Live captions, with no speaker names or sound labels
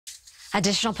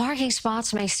Additional parking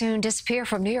spots may soon disappear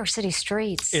from New York City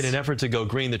streets. In an effort to go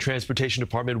green, the Transportation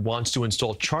Department wants to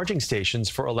install charging stations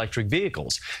for electric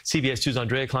vehicles. CBS 2's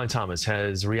Aundrea Cline-Thomas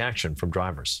has reaction from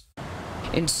drivers.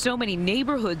 In so many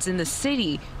neighborhoods in the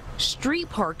city, street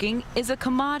parking is a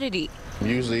commodity.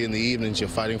 Usually in the evenings you're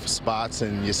fighting for spots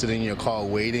and you're sitting in your car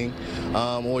waiting,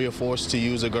 or you're forced to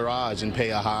use a garage and pay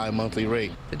a high monthly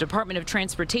rate. The Department of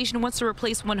Transportation wants to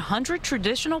replace 100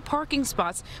 traditional parking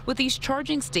spots with these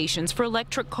charging stations for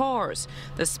electric cars.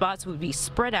 The spots would be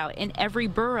spread out in every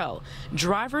borough.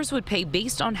 Drivers would pay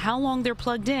based on how long they're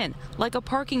plugged in, like a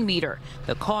parking meter.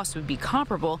 The cost would be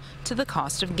comparable to the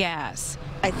cost of gas.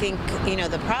 I think,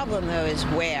 the problem, though, is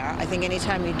where. I think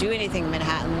anytime you do anything in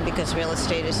Manhattan, because real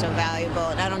estate is so valuable,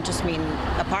 and I don't just mean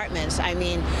apartments, I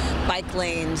mean bike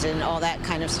lanes and all that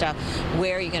kind of stuff,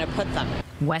 where are you going to put them?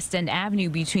 West End Avenue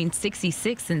between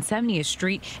 66th and 70th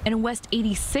Street and West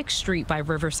 86th Street by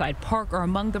Riverside Park are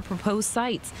among the proposed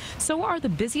sites. So are the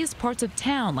busiest parts of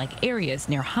town, like areas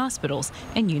near hospitals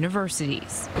and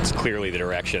universities. It's clearly the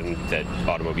direction that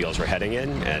automobiles are heading in,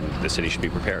 and the city should be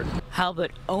prepared.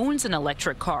 Halbut owns an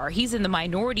electric car. He's in the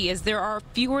minority as there are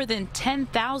fewer than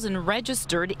 10,000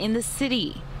 registered in the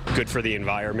city. Good for the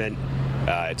environment.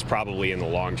 It's probably in the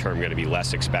long term going to be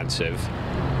less expensive.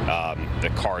 The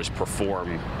cars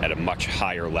perform at a much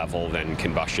higher level than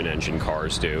combustion engine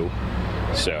cars do.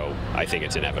 So I think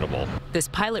it's inevitable. This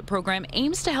pilot program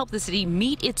aims to help the city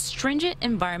meet its stringent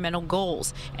environmental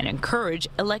goals and encourage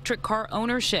electric car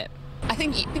ownership. I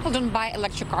think people don't buy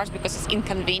electric cars because it's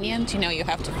inconvenient. You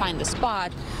have to find the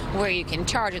spot where you can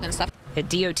charge it and stuff. The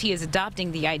DOT is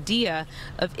adopting the idea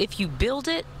of if you build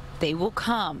it, they will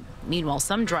come. Meanwhile,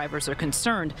 some drivers are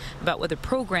concerned about what the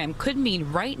program could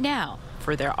mean right now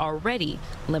for their already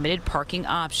limited parking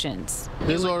options.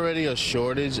 There's already a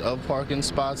shortage of parking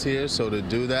spots here, so to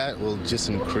do that will just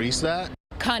increase that.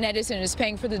 Con Edison is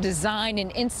paying for the design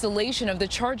and installation of the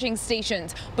charging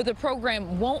stations, but the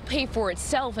program won't pay for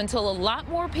itself until a lot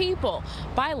more people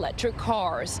buy electric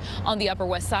cars. On the Upper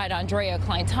West Side, Aundrea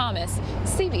Cline-Thomas,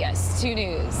 CBS 2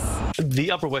 News.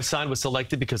 The Upper West Side was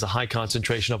selected because a high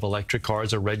concentration of electric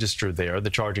cars are registered there.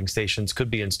 The charging stations could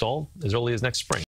be installed as early as next spring.